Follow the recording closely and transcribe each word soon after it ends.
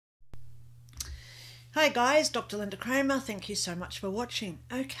Hi guys, Dr. Lynda Cramer. Thank you so much for watching.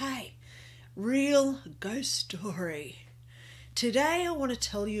 Okay, real ghost story. Today I want to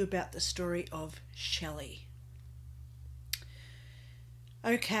tell you about the story of Shelly.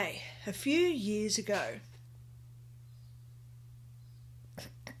 Okay, a few years ago,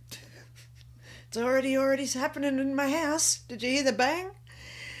 it's already happening in my house. Did you hear the bang?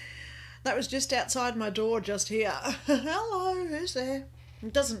 That was just outside my door just here. Hello, who's there?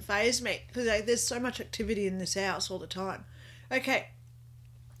 It doesn't faze me because there's so much activity in this house all the time. Okay,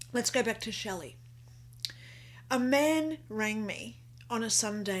 let's go back to Shelly. A man rang me on a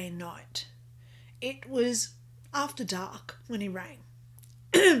Sunday night. It was after dark when he rang.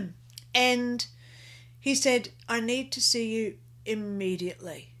 And he said, I need to see you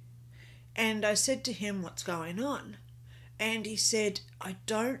immediately. And I said to him, what's going on? And he said, I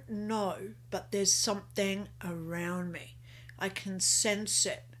don't know, but there's something around me. I can sense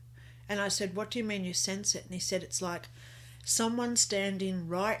it. And I said, what do you mean you sense it? And he said, it's like someone standing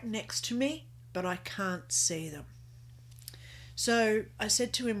right next to me, but I can't see them. So I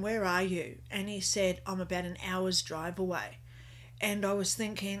said to him, where are you? And he said, I'm about an hour's drive away. And I was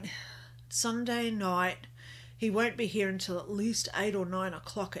thinking, Sunday night, he won't be here until at least 8 or 9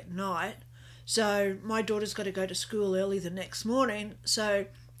 o'clock at night. So my daughter's got to go to school early the next morning. So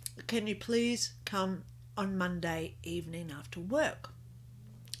can you please come on Monday evening after work?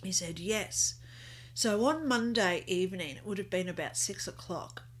 He said yes. So on Monday evening, it would have been about 6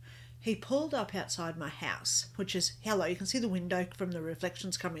 o'clock, he pulled up outside my house, which is, hello, you can see the window from the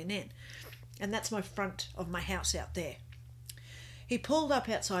reflections coming in. And that's my front of my house out there. He pulled up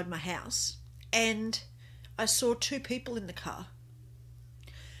outside my house and I saw two people in the car.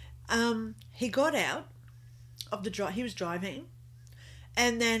 He got out of the drive, he was driving,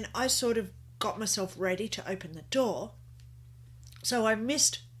 and then I sort of got myself ready to open the door. So I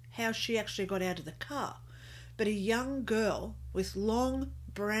missed how she actually got out of the car. But a young girl with long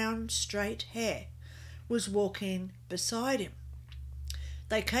brown straight hair was walking beside him.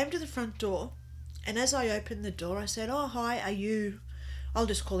 They came to the front door, and as I opened the door I said, oh hi, are you, I'll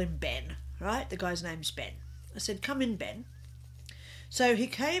just call him Ben, right? The guy's name's Ben. I said, come in, Ben. So he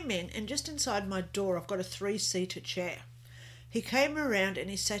came in, and just inside my door I've got a 3-seater chair. He came around and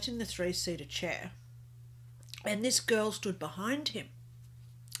he sat in the 3-seater chair, and this girl stood behind him.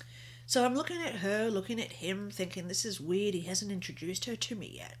 So I'm looking at her, looking at him, thinking this is weird, he hasn't introduced her to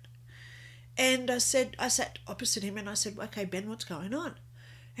me yet. And I sat opposite him and I said, okay, Ben, what's going on?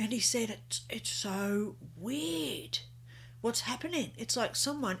 And he said, it's so weird. What's happening? It's like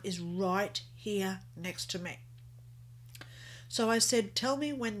someone is right here next to me. So I said, tell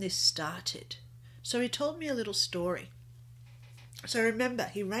me when this started. So he told me a little story. So remember,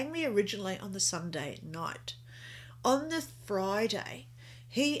 he rang me originally on the Sunday night. On the Friday,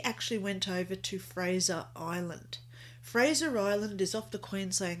 he actually went over to Fraser Island. Fraser Island is off the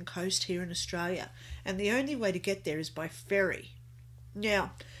Queensland coast here in Australia, and the only way to get there is by ferry.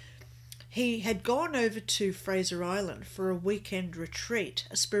 Now, he had gone over to Fraser Island for a weekend retreat,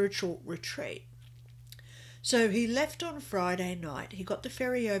 a spiritual retreat. So he left on Friday night. He got the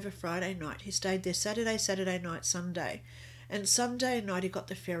ferry over Friday night. He stayed there Saturday night, Sunday. And Sunday night he got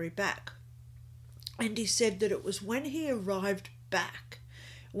the ferry back. And he said that it was when he arrived back,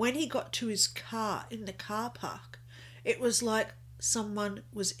 when he got to his car in the car park, it was like someone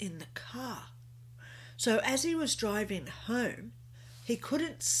was in the car. So as he was driving home, he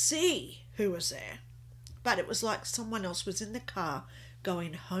couldn't see who was there, but it was like someone else was in the car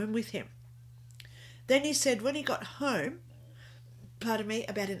going home with him. Then he said when he got home, about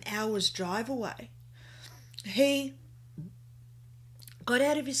an hour's drive away, he got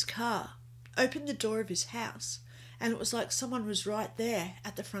out of his car, opened the door of his house, and it was like someone was right there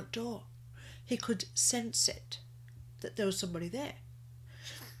at the front door. He could sense it, that there was somebody there.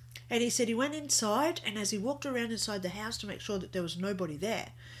 And he said he went inside, and as he walked around inside the house to make sure that there was nobody there,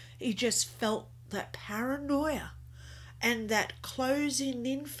 he just felt that paranoia and that closing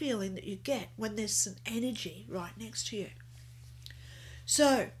in feeling that you get when there's some energy right next to you.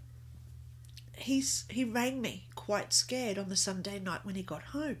 So he rang me quite scared on the Sunday night when he got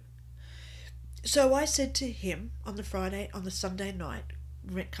home. So I said to him on the Sunday night,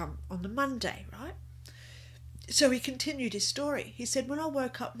 come on the Monday, right? So he continued his story. He said, when I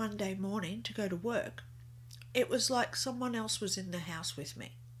woke up Monday morning to go to work, it was like someone else was in the house with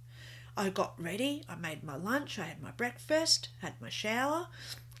me. I got ready, I made my lunch, I had my breakfast, had my shower,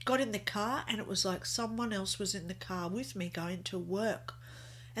 got in the car, and it was like someone else was in the car with me going to work.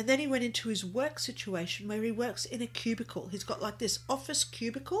 And then he went into his work situation where he works in a cubicle. He's got like this office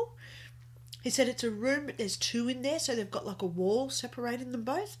cubicle, He said it's a room, but there's two in there, so they've got like a wall separating them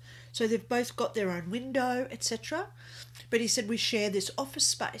both. So they've both got their own window, etc. But he said we share this office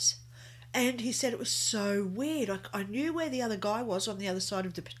space. And he said it was so weird. Like, I knew where the other guy was on the other side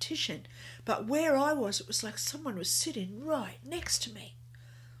of the partition, but where I was, it was like someone was sitting right next to me.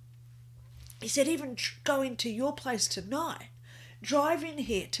 He said even going to your place tonight, driving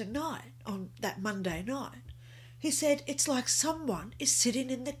here tonight on that Monday night, he said it's like someone is sitting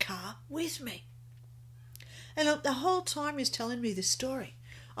in the car with me. And look, the whole time he's telling me this story,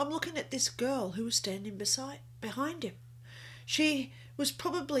 I'm looking at this girl who was standing behind him. She was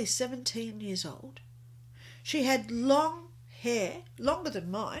probably 17 years old. She had long hair, longer than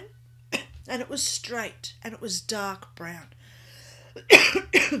mine, and it was straight and it was dark brown.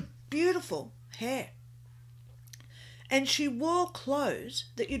 Beautiful hair. And she wore clothes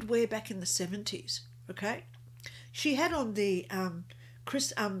that you'd wear back in the 70s, okay? She had on the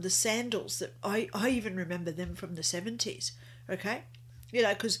sandals that I even remember them from the 70s, okay? You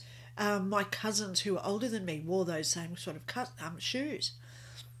know, because my cousins who were older than me wore those same sort of shoes.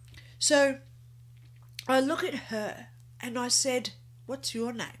 So I look at her and I said, "What's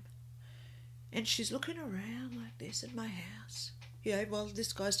your name?" And she's looking around like this at my house. You know, while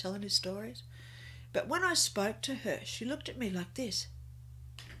this guy's telling his stories. But when I spoke to her, she looked at me like this.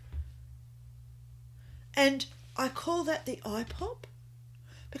 And I call that the eye pop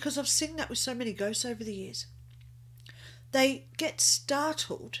because I've seen that with so many ghosts over the years. They get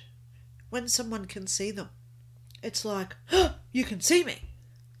startled when someone can see them. It's like, "Oh, you can see me."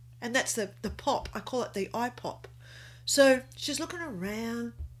 And that's the pop. I call it the eye pop. So she's looking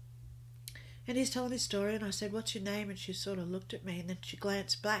around and he's telling his story and I said, "What's your name?" And she sort of looked at me and then she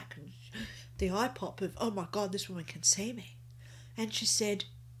glanced back and the eye pop of, "Oh my God, this woman can see me." And she said,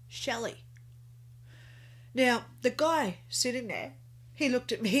 "Shelly." Now, the guy sitting there, he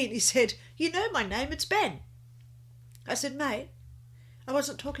looked at me and he said, "You know my name, it's Ben." I said, "Mate, I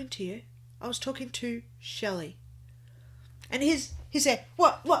wasn't talking to you. I was talking to Shelly." And he said,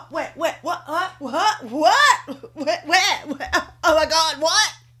 where, oh my God,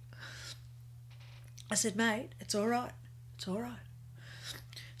 what? I said, "Mate, it's all right. It's all right."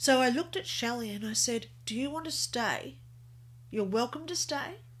 So I looked at Shelly and I said, "Do you want to stay? You're welcome to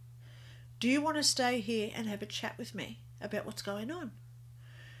stay. Do you want to stay here and have a chat with me about what's going on?"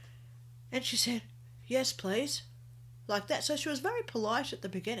 And she said, "Yes, please." Like that. So she was very polite at the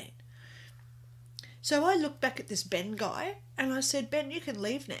beginning. So I looked back at this Ben guy and I said, "Ben, you can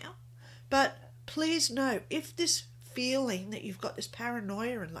leave now. But please know, if this feeling that you've got this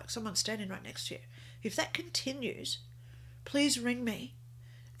paranoia and like someone standing right next to you, if that continues, please ring me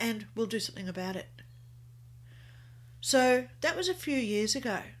and we'll do something about it." So that was a few years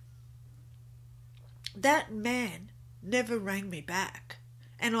ago. That man never rang me back.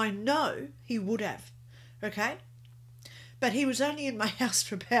 And I know he would have, okay? But he was only in my house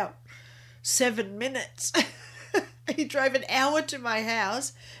for about 7 minutes. He drove an hour to my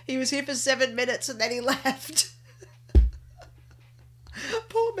house. He was here for 7 minutes and then he left.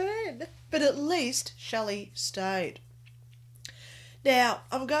 Poor man. But at least Shelly stayed. Now,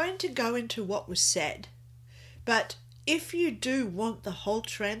 I'm going to go into what was said. But if you do want the whole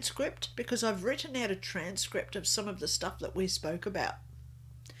transcript, because I've written out a transcript of some of the stuff that we spoke about.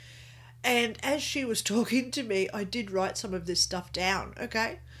 And as she was talking to me, I did write some of this stuff down,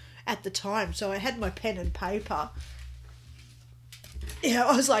 okay, at the time. So I had my pen and paper. Yeah,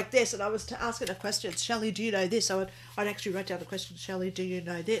 I was like this, and I was asking her questions. "Shelly, do you know this?" I'd actually write down the question, "Shelly, do you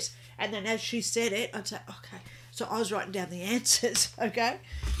know this?" And then as she said it, I'd say, "Okay." So I was writing down the answers, okay?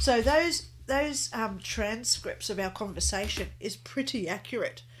 So those transcripts of our conversation is pretty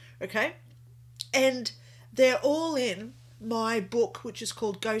accurate, okay? And they're all in my book, which is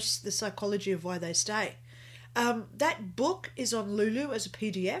called Ghosts, The Psychology of Why They Stay. That book is on Lulu as a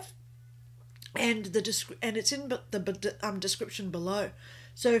PDF, and it's in the description below.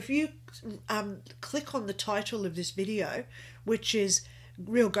 So if you click on the title of this video, which is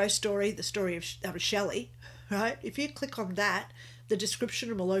Real Ghost Story, the story of Shelly, right? If you click on that, the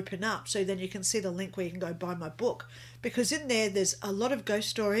description will open up, so then you can see the link where you can go buy my book, because in there's a lot of ghost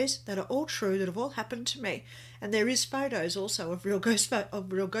stories that are all true, that have all happened to me, and there is photos also of real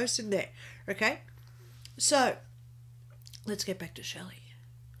ghosts in there, okay? So let's get back to Shelly.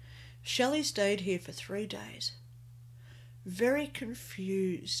 Shelly stayed here for 3 days, very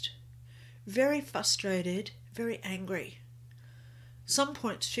confused, very frustrated, very angry. Some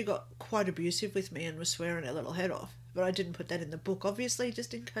points she got quite abusive with me and was swearing her little head off. But I didn't put that in the book, obviously,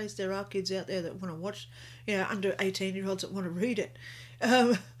 just in case there are kids out there that want to watch, you know, under 18-year-olds that want to read it.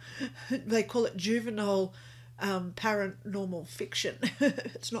 They call it juvenile paranormal fiction.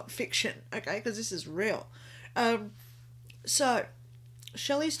 It's not fiction, okay, because this is real. So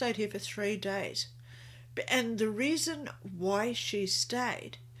Shelley stayed here for 3 days. And the reason why she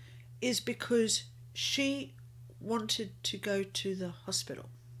stayed is because she wanted to go to the hospital.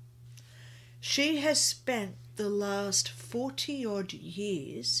 She has spent the last 40 odd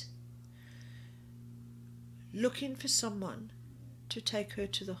years looking for someone to take her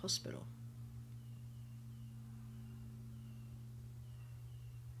to the hospital.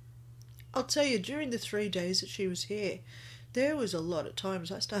 I'll tell you, during the 3 days that she was here, there was a lot of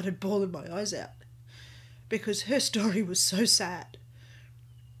times I started bawling my eyes out because her story was so sad.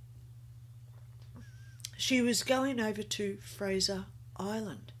 She was going over to Fraser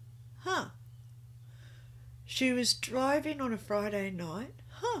Island. She was driving on a Friday night.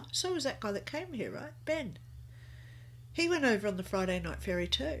 So was that guy that came here, right? Ben. He went over on the Friday night ferry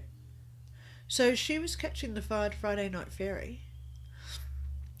too. So she was catching the Friday night ferry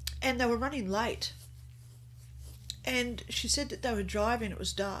and they were running late. And she said that they were driving, it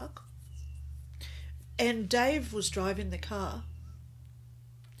was dark. And Dave was driving the car.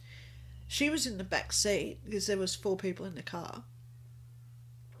 She was in the back seat because there was 4 people in the car.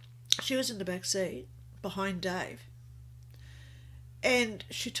 She was in the back seat behind Dave. And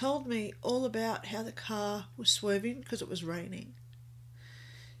she told me all about how the car was swerving because it was raining.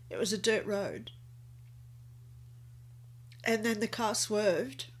 It was a dirt road. And then the car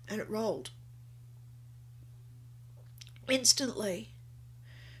swerved and it rolled. Instantly,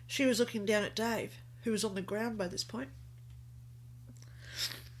 she was looking down at Dave, who was on the ground by this point.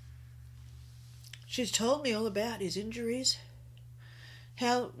 She's told me all about his injuries,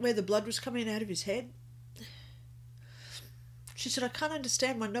 where the blood was coming out of his head. She said, I can't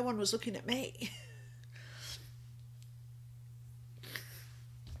understand why no one was looking at me.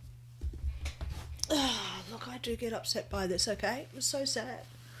 Look, I do get upset by this, okay? It was so sad.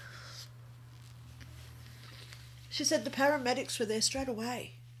 She said the paramedics were there straight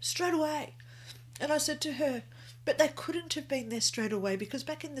away. Straight away. And I said to her, but they couldn't have been there straight away because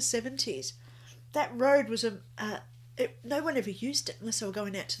back in the 70s, that road was no one ever used it unless they were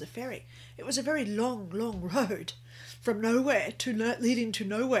going out to the ferry. It was a very long, long road from nowhere to leading to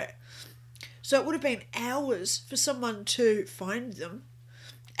nowhere. So it would have been hours for someone to find them,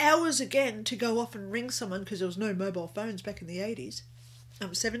 hours again to go off and ring someone because there was no mobile phones back in the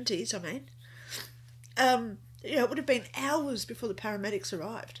 70s, I mean. It would have been hours before the paramedics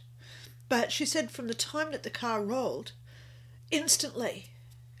arrived. But she said from the time that the car rolled, instantly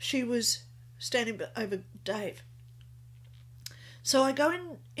she was standing over Dave. So I go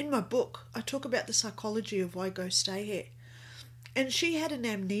in my book, I talk about the psychology of why ghosts stay here. And she had an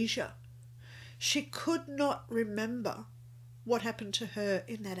amnesia. She could not remember what happened to her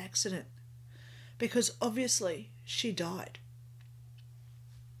in that accident because obviously she died.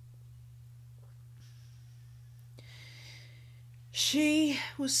 She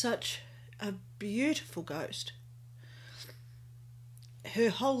was such a beautiful ghost. Her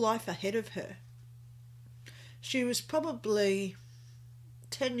whole life ahead of her. She was probably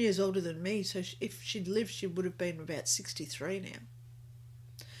 10 years older than me, so if she'd lived, she would have been about 63 now.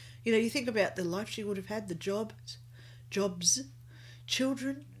 You know, you think about the life she would have had, the jobs,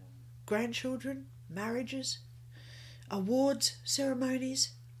 children, grandchildren, marriages, awards,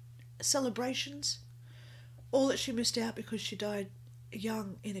 ceremonies, celebrations, all that she missed out because she died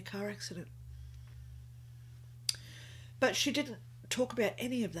young in a car accident. But she didn't talk about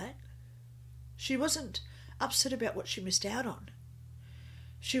any of that. She wasn't upset about what she missed out on.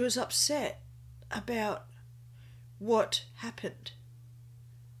 She was upset about what happened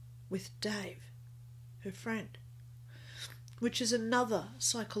with Dave, her friend, which is another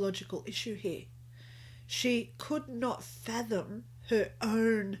psychological issue here. She could not fathom her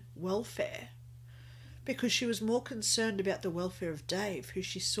own welfare because she was more concerned about the welfare of Dave, who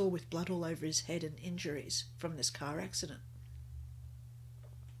she saw with blood all over his head and injuries from this car accident.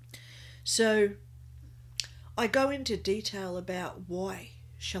 So I go into detail about why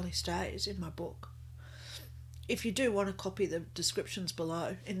Shelley stays in my book. If you do want to copy, the descriptions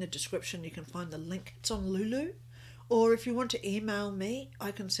below, in the description you can find the link. It's on Lulu. Or if you want to email me,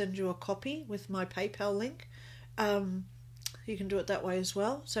 I can send you a copy with my PayPal link. You can do it that way as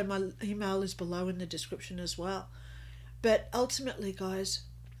well. So my email is below in the description as well. But ultimately, guys,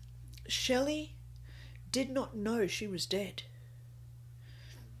 Shelley did not know she was dead.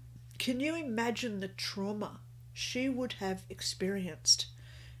 Can you imagine the trauma she would have experienced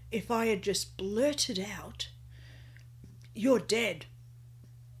if I had just blurted out, "You're dead"?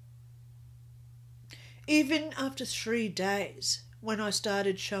 Even after 3 days, when I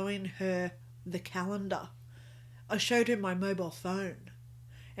started showing her the calendar I showed her my mobile phone,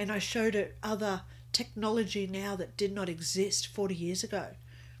 and I showed her other technology now that did not exist 40 years ago.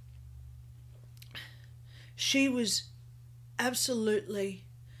 She was absolutely,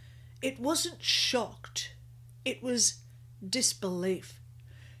 it wasn't shocked, it was disbelief.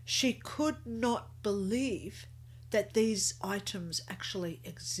 She could not believe that these items actually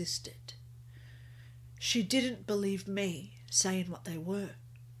existed. She didn't believe me saying what they were,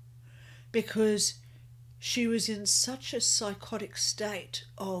 because she was in such a psychotic state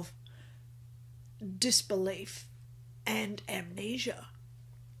of disbelief and amnesia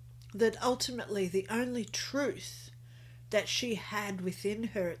that ultimately the only truth that she had within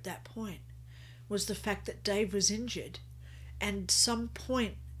her at that point was the fact that Dave was injured, and some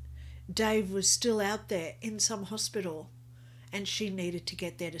point Dave was still out there in some hospital and she needed to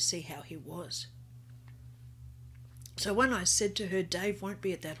get there to see how he was. So when I said to her, Dave won't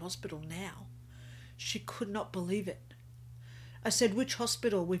be at that hospital now, she could not believe it. I said, which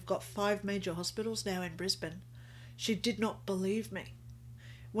hospital? We've got 5 major hospitals now in Brisbane. She did not believe me.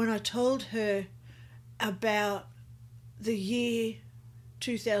 When I told her about the year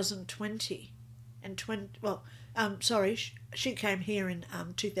 2020 and she came here in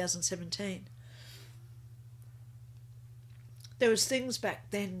 2017. There was things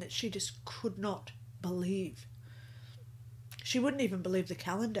back then that she just could not believe. She wouldn't even believe the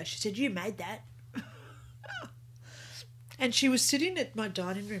calendar. She said, you made that. And she was sitting at my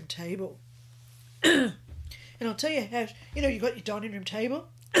dining room table. And I'll tell you how, you got your dining room table,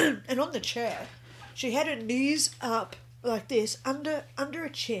 and on the chair, she had her knees up like this, under her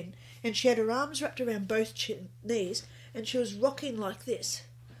chin, and she had her arms wrapped around both knees, and she was rocking like this.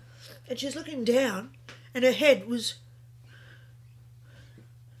 And she was looking down, and her head was,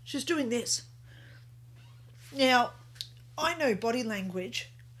 she was doing this. Now, I know body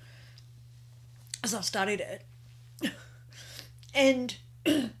language, as I studied it, and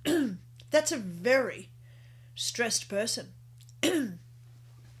that's a very stressed person.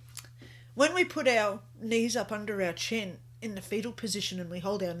 When we put our knees up under our chin in the fetal position and we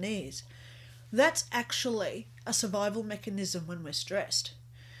hold our knees, that's actually a survival mechanism when we're stressed.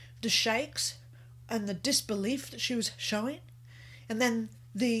 The shakes and the disbelief that she was showing, and then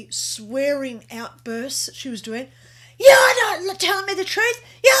the swearing outbursts that she was doing. You're not telling me the truth.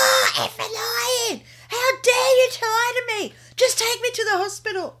 You're effing lying. How dare you lie to me? Just take me to the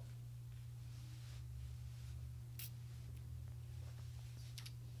hospital.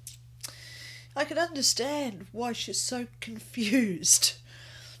 I could understand why she's so confused.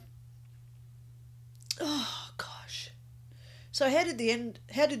 Oh gosh. So how did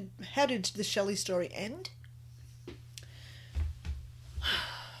the Shelly story end?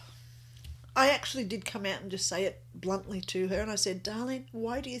 I actually did come out and just say it bluntly to her, and I said, darling,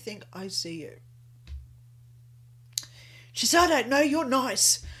 why do you think I see you? She said, I don't know, you're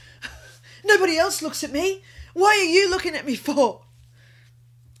nice. Nobody else looks at me. Why are you looking at me for?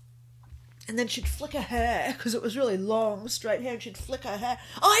 And then she'd flick her hair, because it was really long, straight hair, and she'd flick her hair.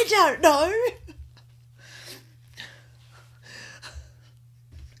 I don't know.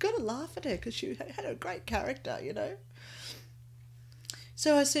 Got to laugh at her, because she had a great character,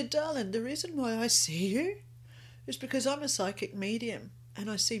 So I said, darling, the reason why I see you is because I'm a psychic medium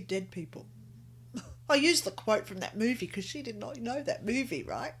and I see dead people. I used the quote from that movie because she did not know that movie,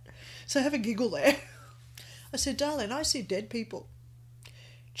 right? So have a giggle there. I said, darling, I see dead people.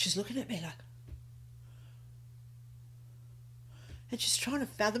 She's looking at me like, and she's trying to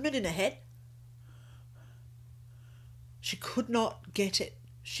fathom it in her head. She could not get it.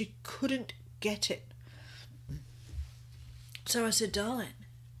 She couldn't get it. So I said, darling,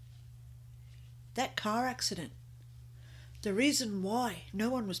 that car accident, the reason why no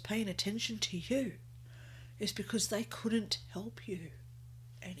one was paying attention to you is because they couldn't help you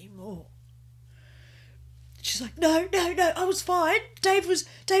anymore. She's like, no, I was fine. Dave was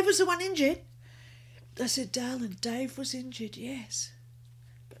the one injured. I said, darling, Dave was injured, yes,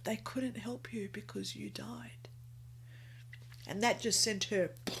 but they couldn't help you because you died. And that just sent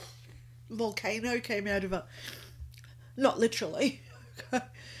her, volcano came out of her. Not literally,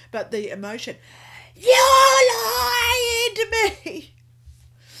 but the emotion. You're lying to me.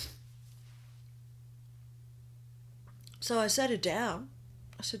 So I sat her down.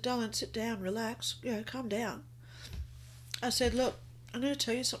 I said, darling, sit down, relax, calm down. I said, look, I'm going to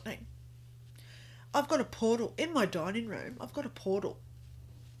tell you something. I've got a portal in my dining room. I've got a portal.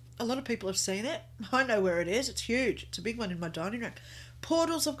 A lot of people have seen it. I know where it is. It's huge. It's a big one in my dining room.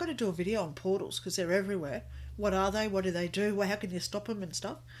 Portals, I've got to do a video on portals because they're everywhere. What are they? What do they do? Well, how can you stop them and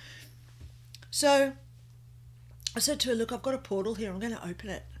stuff? So I said to her, look, I've got a portal here. I'm going to open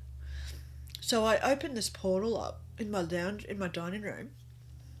it. So I opened this portal up in my dining room,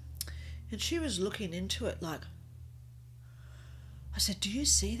 and she was looking into it like, I said, "Do you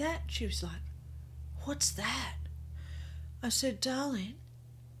see that?" She was like, "What's that?" I said, "Darling,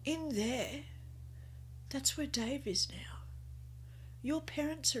 in there, that's where Dave is now. Your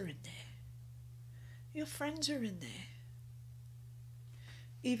parents are in there. Your friends are in there.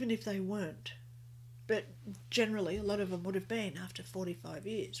 Even if they weren't. But generally, a lot of them would have been after 45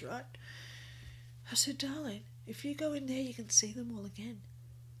 years, right?" I said, "Darling, if you go in there, you can see them all again."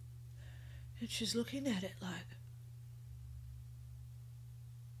 And she's looking at it like,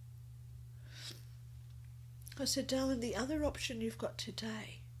 I said, "Darling, the other option you've got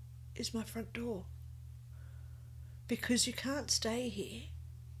today is my front door. Because you can't stay here.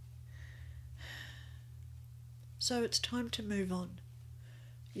 So it's time to move on.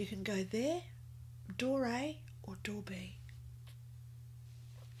 You can go there, door A or door B."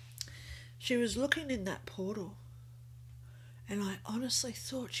 She was looking in that portal, and I honestly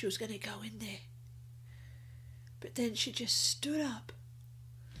thought she was going to go in there. But then she just stood up,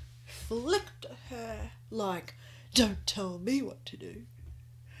 flicked her like, "Don't tell me what to do."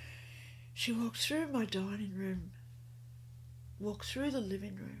 She walked through my dining room, walked through the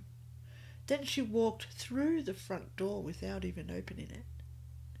living room. Then she walked through the front door without even opening it.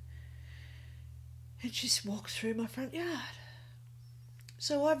 And she walked through my front yard.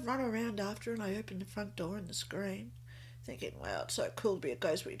 So I've run around after her and I opened the front door and the screen, thinking, wow, it's so cool to be a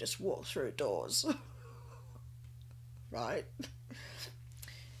ghost where you just walk through doors. Right?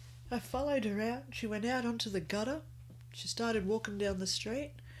 I followed her out. She went out onto the gutter. She started walking down the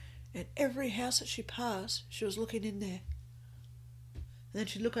street, and every house that she passed, she was looking in there. And then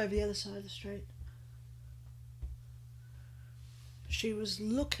she'd look over the other side of the street. She was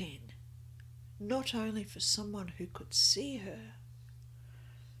looking not only for someone who could see her,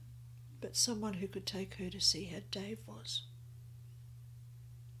 but someone who could take her to see how Dave was.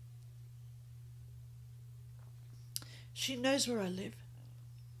 She knows where I live.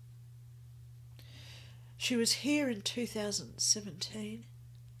 She was here in 2017,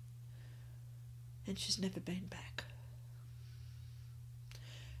 and she's never been back.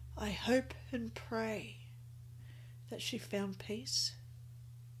 I hope and pray that she found peace.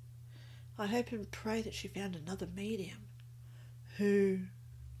 I hope and pray that she found another medium who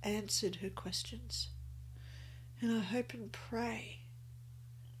answered her questions. And I hope and pray,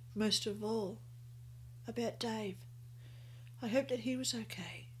 most of all, about Dave. I hope that he was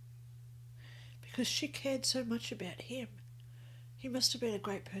okay, because she cared so much about him. He must have been a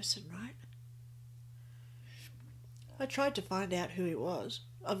great person, right? I tried to find out who he was.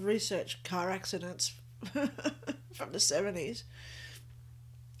 I've researched car accidents from the 70s.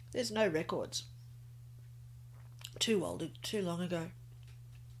 There's no records. Too old, too long ago.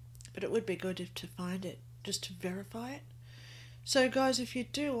 But it would be good to find it, just to verify it. So guys, if you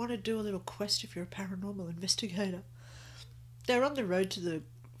do want to do a little quest, if you're a paranormal investigator, they're on the road to the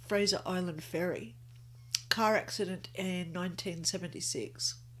Fraser Island Ferry. Car accident in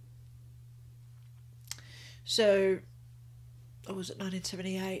 1976. So, or was it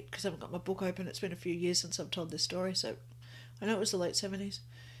 1978? Because I haven't got my book open. It's been a few years since I've told this story, so I know it was the late 70s.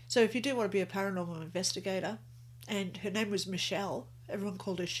 So if you do want to be a paranormal investigator, and her name was Michelle, everyone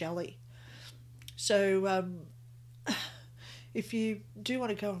called her Shelly. So if you do want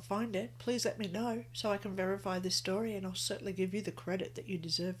to go and find it, please let me know so I can verify this story, and I'll certainly give you the credit that you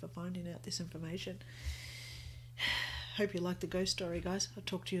deserve for finding out this information. Hope you like the ghost story, guys. I'll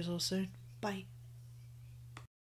talk to you all soon. Bye.